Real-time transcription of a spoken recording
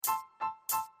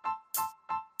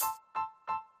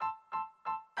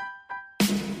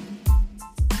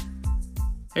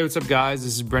Hey, what's up, guys?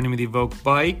 This is Brendan with Evoke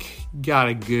Bike. Got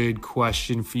a good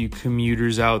question for you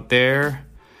commuters out there.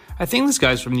 I think this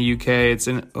guy's from the UK. It's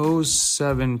an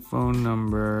 07 phone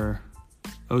number,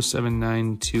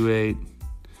 07928.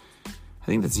 I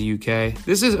think that's the UK.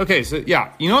 This is, okay, so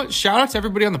yeah, you know what? Shout out to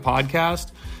everybody on the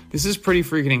podcast. This is pretty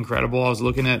freaking incredible. I was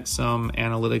looking at some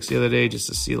analytics the other day just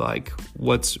to see like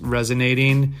what's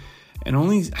resonating. And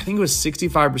only, I think it was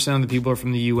 65% of the people are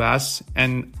from the US.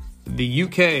 And the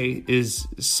UK is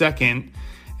second,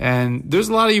 and there's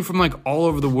a lot of you from like all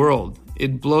over the world.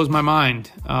 It blows my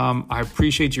mind. I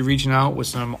appreciate you reaching out with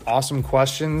some awesome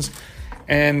questions,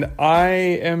 and I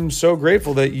am so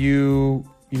grateful that you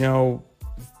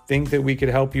think that we could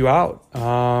help you out.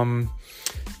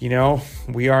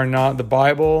 We are not the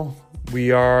Bible. We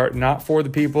are not for the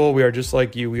people. We are just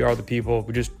like you. We are the people.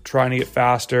 We're just trying to get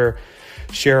faster,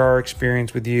 share our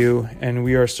experience with you, and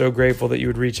we are so grateful that you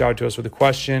would reach out to us with a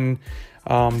question.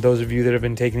 Those of you that have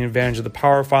been taking advantage of the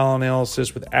power file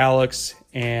analysis with Alex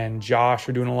and Josh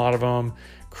are doing a lot of them.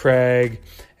 Craig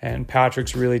and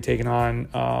Patrick's really taking on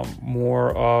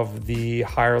more of the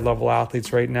higher level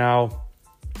athletes right now.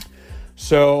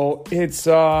 So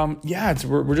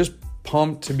we're just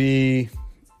pumped to be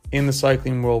in the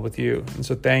cycling world with you. And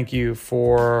so thank you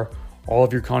for all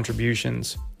of your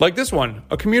contributions. Like this one,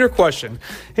 a commuter question.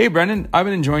 Hey, Brendan, I've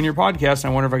been enjoying your podcast,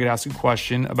 and I wonder if I could ask a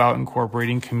question about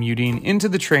incorporating commuting into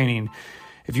the training.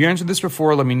 If you answered this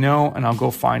before, let me know, and I'll go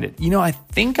find it. I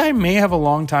think I may have a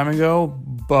long time ago,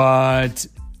 but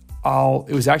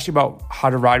it was actually about how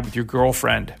to ride with your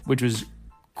girlfriend, which was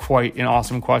quite an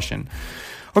awesome question.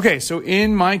 Okay, so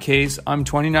in my case, I'm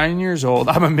 29 years old.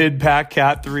 I'm a mid-pack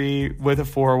Cat 3 with a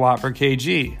 4 watt per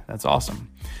kg. That's awesome.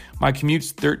 My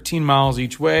commute's 13 miles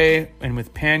each way, and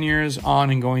with panniers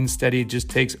on and going steady, it just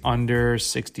takes under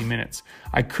 60 minutes.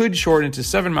 I could shorten it to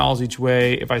 7 miles each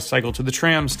way if I cycle to the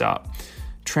tram stop.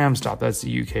 Tram stop, that's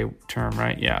the UK term,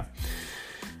 right? Yeah.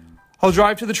 I'll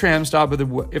drive to the tram stop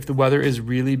if the weather is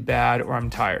really bad or I'm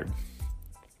tired.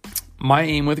 My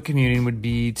aim with commuting would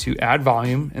be to add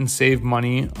volume and save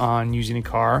money on using a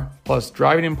car. Plus,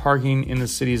 driving and parking in the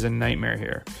city is a nightmare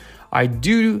here. I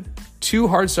do 2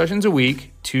 hard sessions a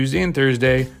week, Tuesday and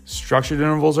Thursday. Structured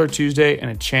intervals are Tuesday, and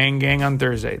a chain gang on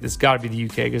Thursday. This got to be the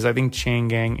UK because I think chain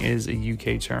gang is a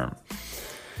UK term.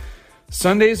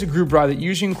 Sunday is a group ride that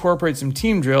usually incorporates some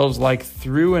team drills like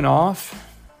through and off,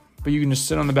 but you can just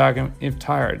sit on the back if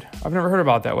tired. I've never heard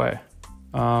about it that way.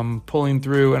 Pulling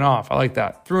through and off. I like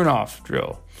that. Through and off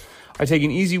drill. I take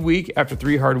an easy week after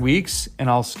 3 hard weeks, and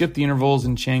I'll skip the intervals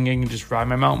and chain gang and just ride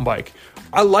my mountain bike.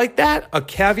 I like that. A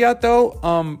caveat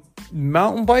though,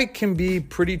 mountain bike can be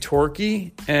pretty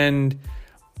torquey, and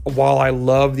while I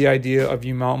love the idea of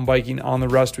you mountain biking on the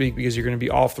rest week because you're going to be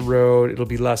off the road, it'll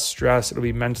be less stress, it'll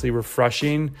be mentally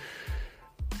refreshing,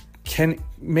 can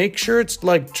make sure it's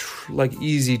like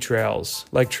easy trails,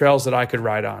 like trails that I could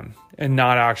ride on and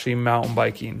not actually mountain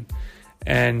biking.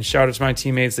 And shout out to my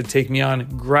teammates that take me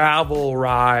on gravel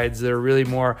rides that are really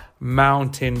more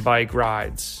mountain bike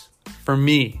rides. For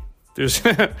me,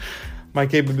 my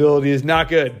capability is not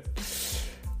good.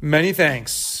 Many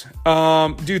thanks.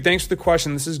 Dude, thanks for the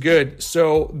question. This is good.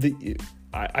 So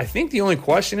I think the only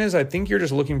question is, I think you're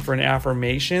just looking for an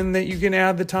affirmation that you can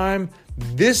add the time.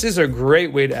 This is a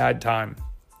great way to add time.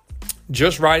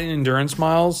 Just riding endurance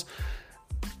miles.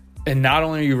 And not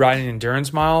only are you riding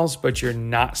endurance miles, but you're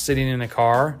not sitting in a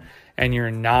car and you're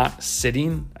not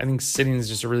sitting. I think sitting is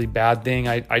just a really bad thing.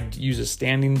 I use a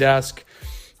standing desk.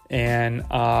 And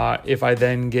if I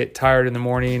then get tired in the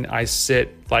morning, I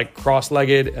sit like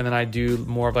cross-legged, and then I do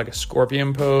more of like a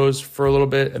scorpion pose for a little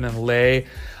bit and then lay.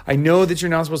 I know that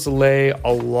you're not supposed to lay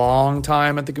a long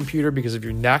time at the computer because of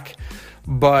your neck,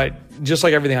 but just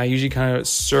like everything, I usually kind of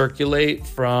circulate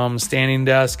from standing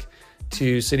desk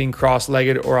to sitting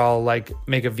cross-legged, or I'll like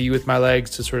make a V with my legs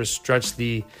to sort of stretch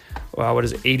the,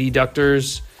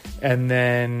 adductors, and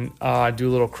then do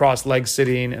a little cross-leg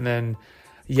sitting, and then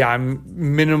I'm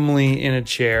minimally in a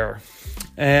chair.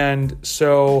 And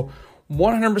so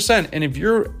 100%. And if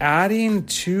you're adding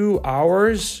 2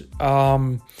 hours,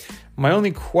 my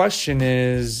only question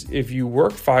is, if you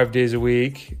work 5 days a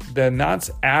week, then that's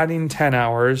adding 10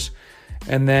 hours.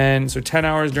 And then, so 10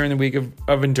 hours during the week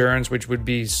of endurance, which would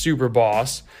be super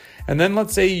boss. And then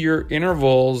let's say your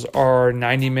intervals are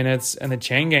 90 minutes and the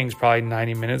chain gang's probably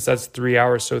 90 minutes. That's 3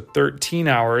 hours. So 13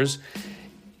 hours.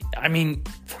 I mean,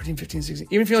 14, 15, 16.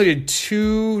 Even if you only did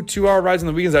 2 hour rides on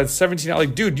the weekends, that's 17 hours.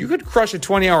 Like, dude, you could crush a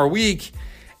 20-hour week,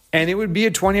 and it would be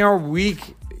a 20-hour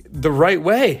week the right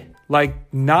way.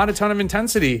 Like, not a ton of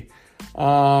intensity.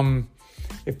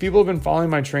 If people have been following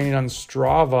my training on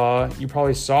Strava, you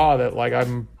probably saw that like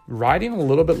I'm riding a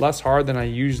little bit less hard than I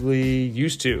usually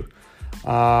used to.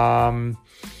 My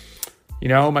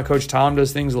coach Tom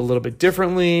does things a little bit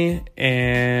differently,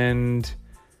 and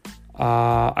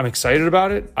I'm excited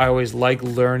about it. I always like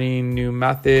learning new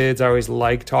methods. I always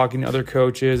like talking to other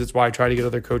coaches. It's why I try to get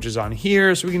other coaches on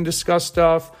here so we can discuss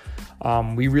stuff.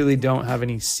 We really don't have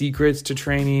any secrets to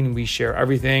training. We share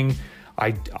everything.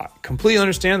 I completely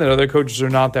understand that other coaches are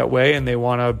not that way, and they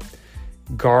want to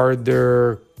guard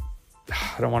their,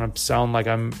 I don't want to sound like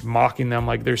I'm mocking them,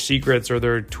 like their secrets or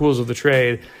their tools of the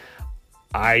trade.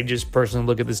 I just personally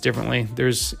look at this differently.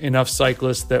 There's enough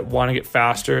cyclists that want to get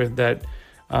faster that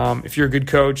if you're a good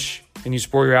coach and you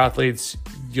support your athletes,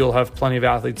 you'll have plenty of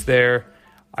athletes there.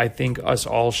 I think us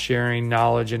all sharing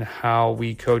knowledge and how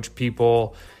we coach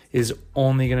people is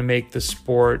only going to make the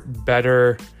sport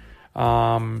better.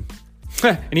 And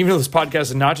even though this podcast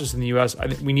is not just in the U.S., I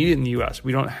think we need it in the U.S.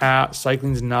 We don't have,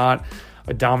 cycling's not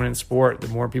a dominant sport. The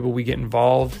more people we get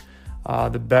involved,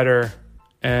 the better.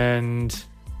 And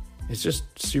it's just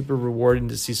super rewarding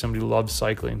to see somebody love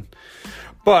cycling.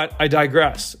 But I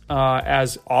digress,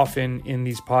 as often in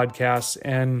these podcasts.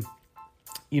 And,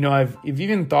 I've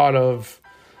even thought of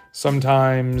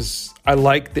sometimes I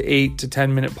like the 8 to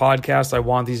 10 minute podcast. I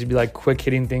want these to be like quick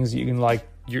hitting things that you can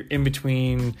you're in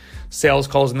between sales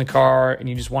calls in the car and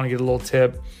you just want to get a little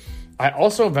tip. I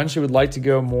also eventually would like to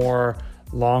go more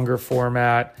longer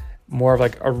format, more of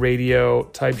like a radio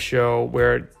type show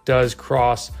where it does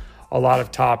cross a lot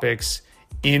of topics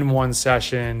in one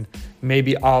session,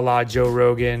 maybe a la Joe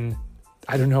Rogan.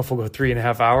 I don't know if we'll go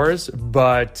 3.5 hours,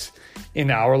 but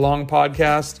an hour-long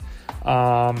podcast.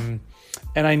 And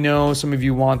I know some of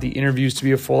you want the interviews to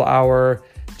be a full hour.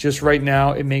 Just right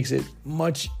now, it makes it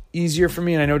much easier for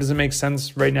me. And I know it doesn't make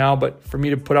sense right now, but for me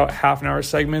to put out half an hour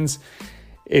segments,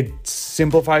 it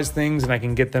simplifies things and I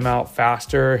can get them out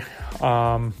faster.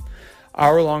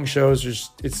 Hour-long shows,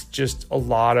 it's just a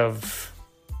lot of,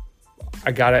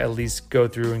 I got to at least go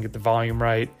through and get the volume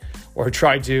right, or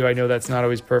try to. I know that's not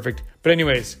always perfect. But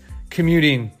anyways,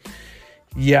 commuting.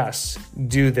 Yes,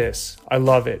 do this. I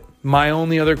love it. My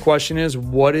only other question is,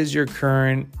 what are your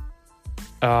current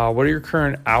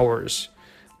hours?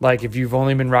 Like if you've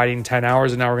only been riding 10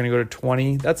 hours and now we're going to go to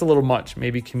 20, that's a little much.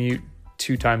 Maybe commute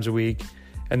 2 times a week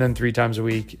and then 3 times a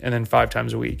week and then 5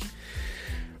 times a week.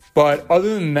 But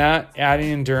other than that,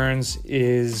 adding endurance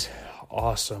is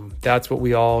awesome. That's what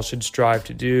we all should strive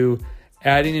to do.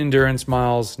 Adding endurance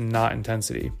miles, not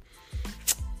intensity.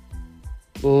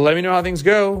 Let me know how things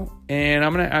go. And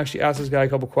I'm going to actually ask this guy a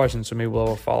couple questions, so maybe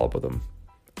we'll follow up with him.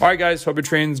 All right, guys. Hope your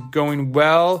train's going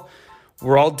well.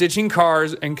 We're all ditching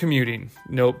cars and commuting.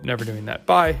 Nope, never doing that.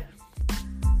 Bye.